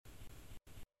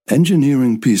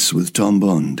Engineering Peace with Tom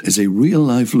Bond is a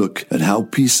real-life look at how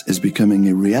peace is becoming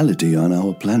a reality on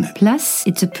our planet. Plus,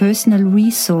 it's a personal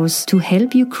resource to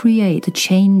help you create the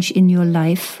change in your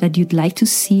life that you'd like to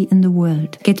see in the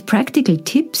world. Get practical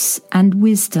tips and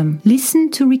wisdom.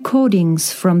 Listen to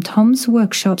recordings from Tom's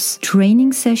workshops,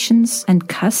 training sessions, and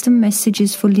custom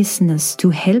messages for listeners to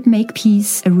help make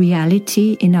peace a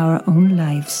reality in our own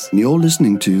lives. You're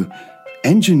listening to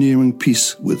Engineering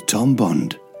Peace with Tom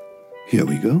Bond. Here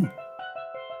we go.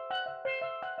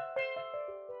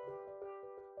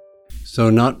 So,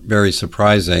 not very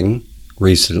surprising,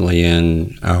 recently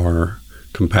in our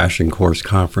Compassion Course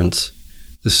conference,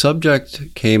 the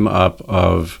subject came up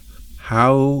of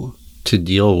how to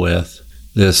deal with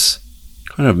this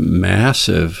kind of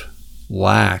massive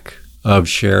lack of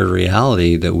shared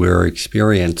reality that we're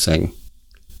experiencing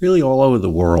really all over the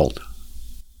world.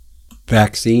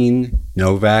 Vaccine,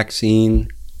 no vaccine,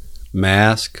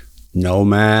 mask, no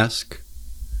mask,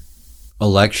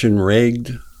 election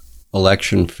rigged,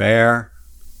 election fair.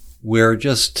 We're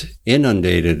just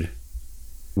inundated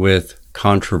with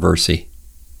controversy.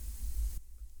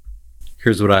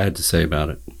 Here's what I had to say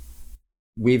about it.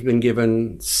 We've been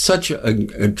given such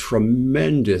a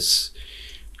tremendous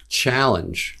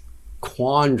challenge,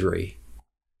 quandary,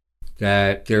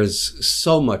 that there's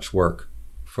so much work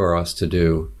for us to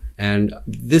do. And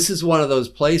this is one of those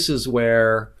places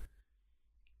where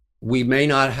we may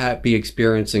not be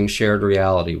experiencing shared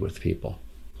reality with people.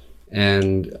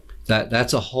 And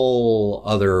that's a whole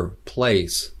other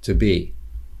place to be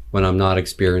when I'm not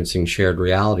experiencing shared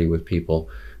reality with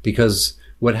people. Because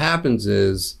what happens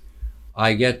is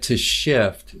I get to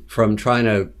shift from trying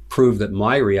to prove that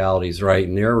my reality is right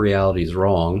and their reality is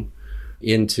wrong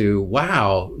into,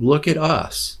 wow, look at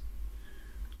us.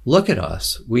 Look at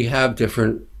us. We have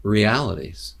different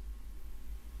realities.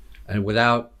 And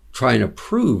without trying to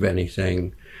prove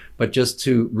anything, but just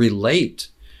to relate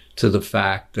to the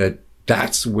fact that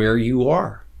that's where you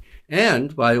are.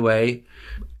 And by the way,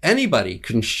 anybody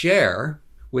can share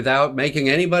without making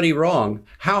anybody wrong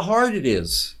how hard it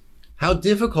is, how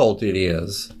difficult it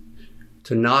is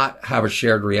to not have a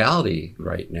shared reality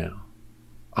right now.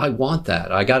 I want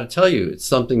that. I got to tell you, it's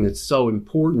something that's so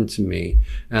important to me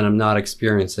and I'm not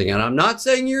experiencing. And I'm not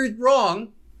saying you're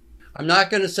wrong. I'm not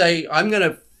going to say, I'm going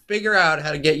to figure out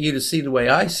how to get you to see the way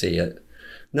I see it.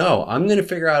 No, I'm going to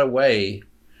figure out a way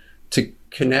to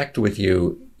connect with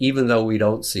you, even though we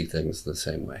don't see things the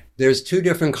same way. There's two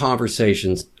different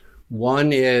conversations.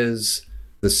 One is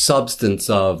the substance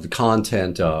of, the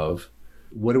content of,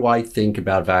 what do I think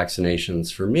about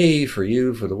vaccinations for me, for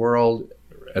you, for the world,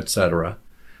 etc.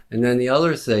 And then the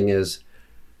other thing is,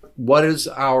 what is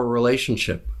our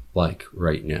relationship like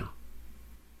right now?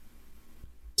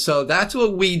 So that's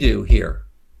what we do here.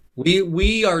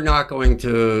 We are not going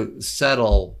to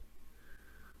settle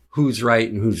who's right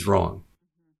and who's wrong.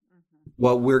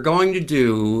 What we're going to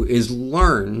do is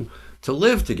learn to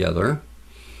live together,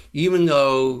 even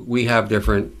though we have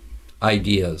different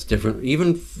ideas, different,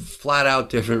 even flat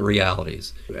out different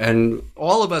realities. And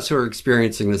all of us who are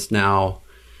experiencing this now,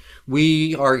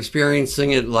 we are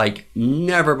experiencing it like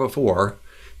never before,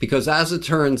 because as it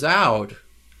turns out,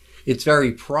 it's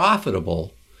very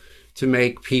profitable to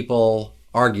make people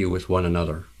argue with one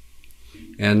another.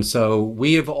 And so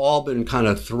we have all been kind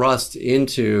of thrust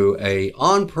into a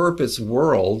on-purpose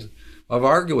world of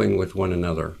arguing with one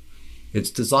another.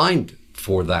 It's designed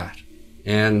for that.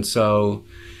 And so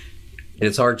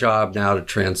it's our job now to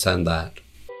transcend that.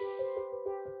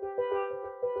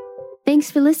 Thanks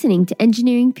for listening to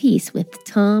Engineering Peace with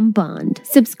Tom Bond.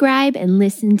 Subscribe and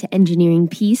listen to Engineering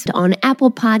Peace on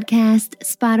Apple Podcast,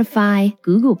 Spotify,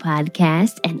 Google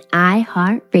Podcast, and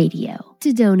iHeartRadio.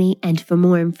 To donate and for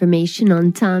more information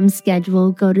on Tom's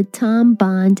schedule, go to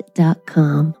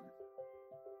tombond.com.